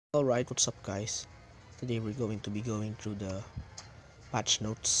Alright, what's up guys? Today we're going to be going through the patch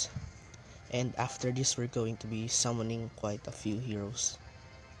notes, and after this we're going to be summoning quite a few heroes.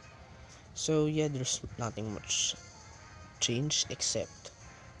 So yeah, there's nothing much change except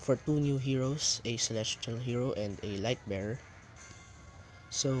for two new heroes, a celestial hero and a light bearer.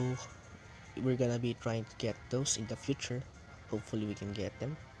 So we're gonna be trying to get those in the future. Hopefully we can get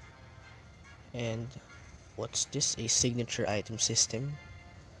them. And what's this? A signature item system.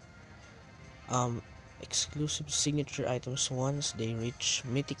 um Exclusive signature items once they reach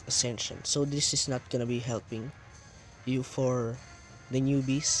mythic ascension, so this is not gonna be helping you for the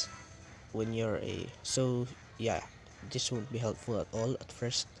newbies when you're a so yeah, this won't be helpful at all at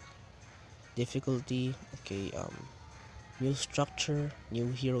first. Difficulty, okay. New structure, new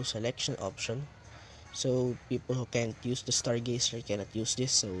hero selection option, so people who can't use the stargazer cannot use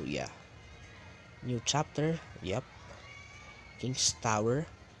this. So yeah, new chapter, yep. King's Tower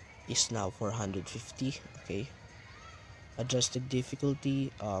is now 450. Okay, adjusted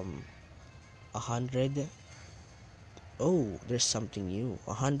difficulty 100. Oh, there's something new.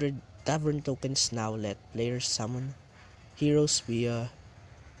 100 tavern tokens now let players summon heroes via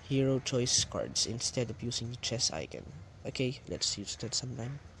hero choice cards instead of using the chess icon. Okay, let's use that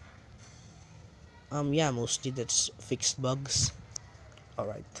sometime. Yeah, mostly that's fixed bugs.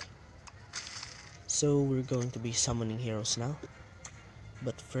 Alright, so we're going to be summoning heroes now,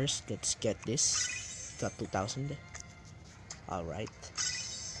 but first let's get this. Got 2000. Alright,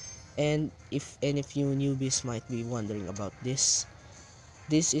 and if any of you newbies might be wondering about this,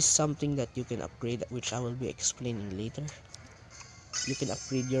 this is something that you can upgrade, which I will be explaining later. You can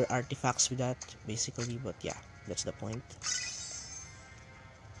upgrade your artifacts with that basically, but yeah, that's the point.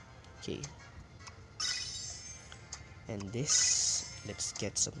 Okay, and this, let's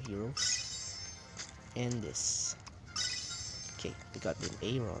get some heroes. And this, okay, we got an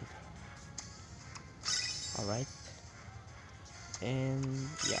Aaron. Alright, and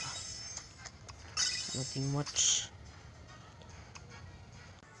yeah, nothing much.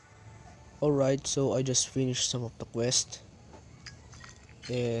 Alright, so I just finished some of the quest,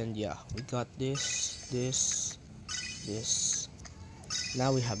 and yeah, we got this.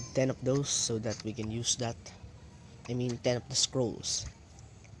 Now we have 10 of those so that we can use that. I mean 10 of the scrolls.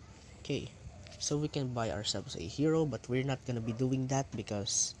 Okay, so we can buy ourselves a hero, but we're not gonna be doing that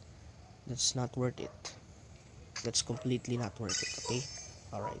because that's not worth it. That's completely not worth it. Okay,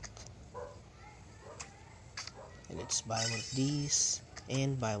 alright, and let's buy one of these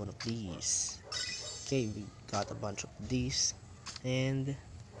and buy one of these. Okay, we got a bunch of these, and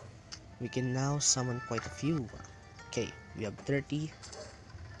we can now summon quite a few. Okay, we have 30,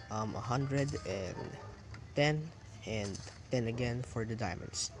 100 and 10 and 10 again for the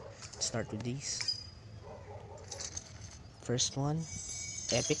diamonds. Let's start with these. First one,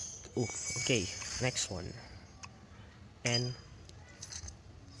 epic. Oof. Okay, next one, and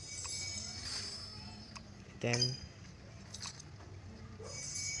 10.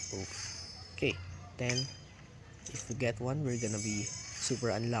 Oof. Okay, 10. If we get one, we're gonna be super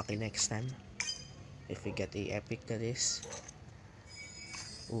unlucky next time. If we get a epic, that is.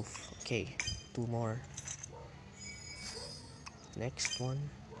 Oof. Okay, two more. Next one.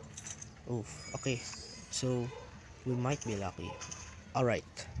 Oof. Okay, so we might be lucky.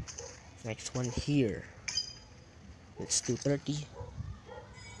 Alright, next one here. Let's do 30.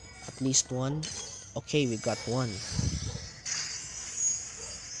 At least one. Okay, we got one.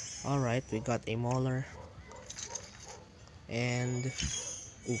 Alright, we got a Mauler. And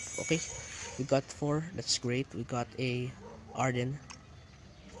oof, okay, we got 4. That's great. We got a Arden.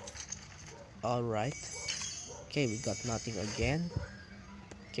 Alright, okay, we got nothing again.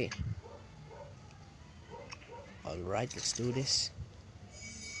 Okay, alright, let's do this.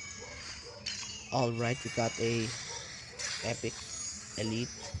 Alright, we got a epic elite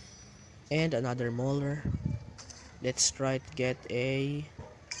and another Mauler. Let's try to get a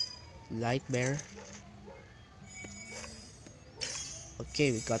light bear.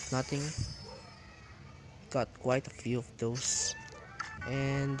 Okay, we got nothing. Got quite a few of those.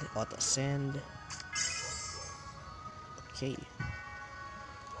 And auto send. Okay,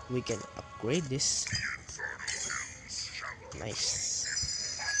 we can upgrade this.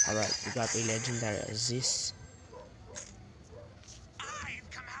 Nice. Alright, we got a legendary Aziz.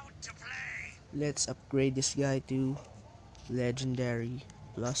 Let's upgrade this guy to legendary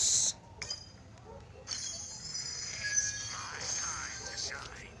plus.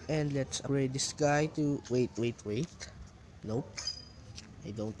 And let's upgrade this guy to wait. Nope,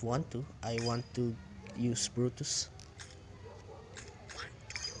 I don't want to. I want to use Brutus.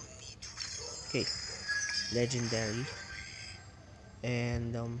 Okay, legendary.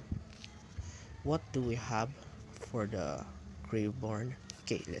 And what do we have for the Graveborn?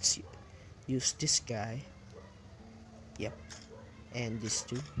 Okay, let's use this guy. Yep, and this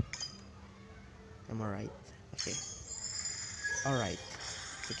too. Am I right? Okay. Alright,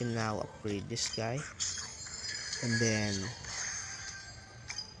 we can now upgrade this guy. And then,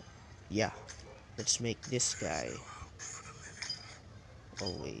 yeah, let's make this guy.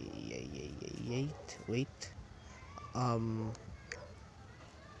 Oh, wait.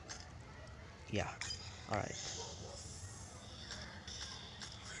 Yeah, alright.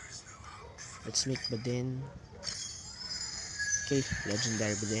 Let's make Baden. Okay,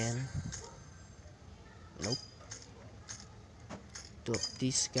 legendary Baden. Nope. Two of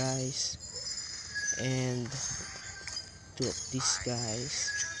these guys. And two of these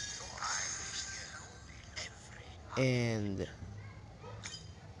guys. And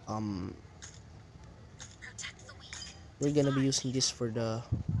we're gonna be using this for the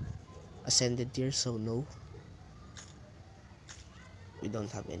ascended tier, so no, we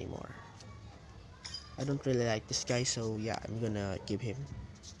don't have any more. I don't really like this guy, so yeah, I'm gonna give him.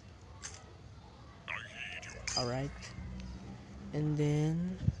 Alright, and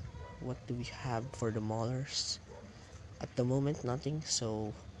then what do we have for the maulers? At the moment, nothing,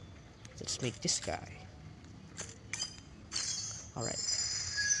 so let's make this guy. Alright,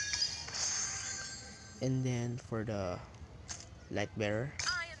 and then for the light bearer,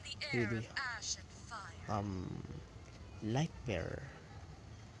 really, light bearer,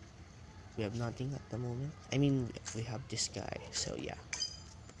 we have nothing at the moment. I mean, we have this guy, so yeah.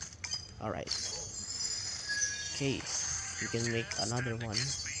 Alright, okay, we can make another one,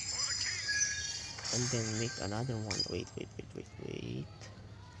 and then make another one. Wait.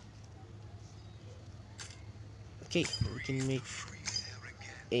 Okay, we can make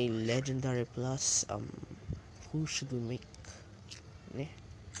a legendary plus. Who should we make?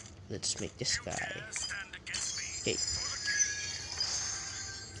 Let's make this guy. Okay.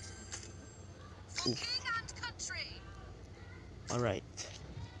 Alright.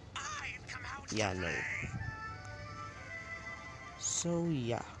 Yeah, no. So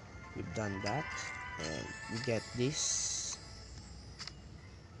yeah, we've done that, and we get this.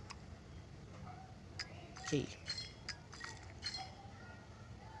 Okay.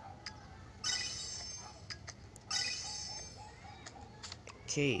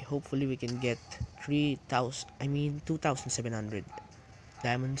 Okay, hopefully we can get 2,700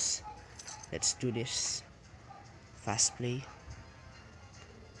 diamonds. Let's do this. Fast play.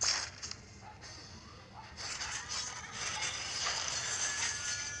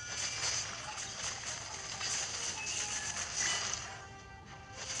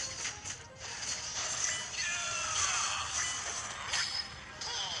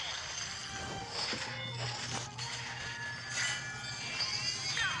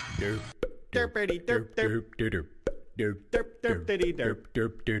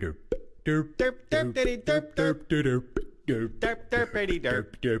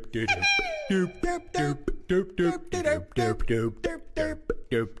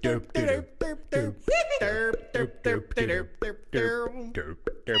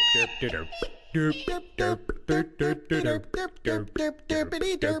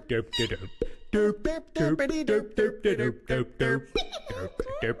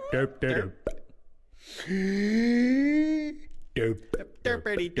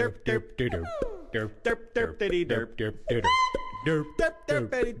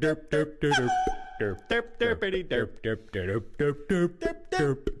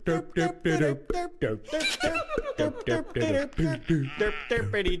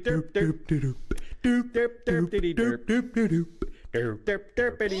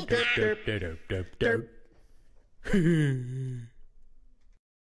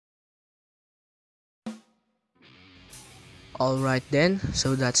 Alright then,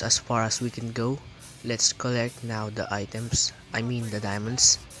 so that's as far as we can go. Let's collect now the items, I mean the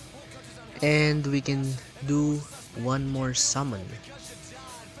diamonds. And we can do one more summon.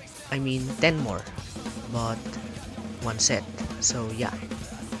 I mean 10 more, but one set. So yeah.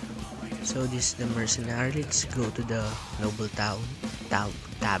 So this is the mercenary. Let's go to the noble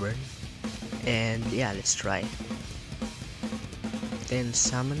tavern. And yeah, let's try. 10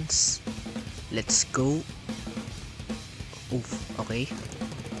 summons. Let's go. Oof, okay.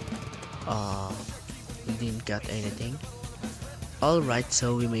 We didn't get anything. Alright,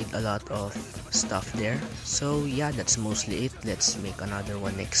 so we made a lot of stuff there. So yeah, that's mostly it. Let's make another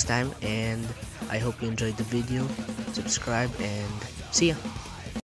one next time, and I hope you enjoyed the video. Subscribe and see ya.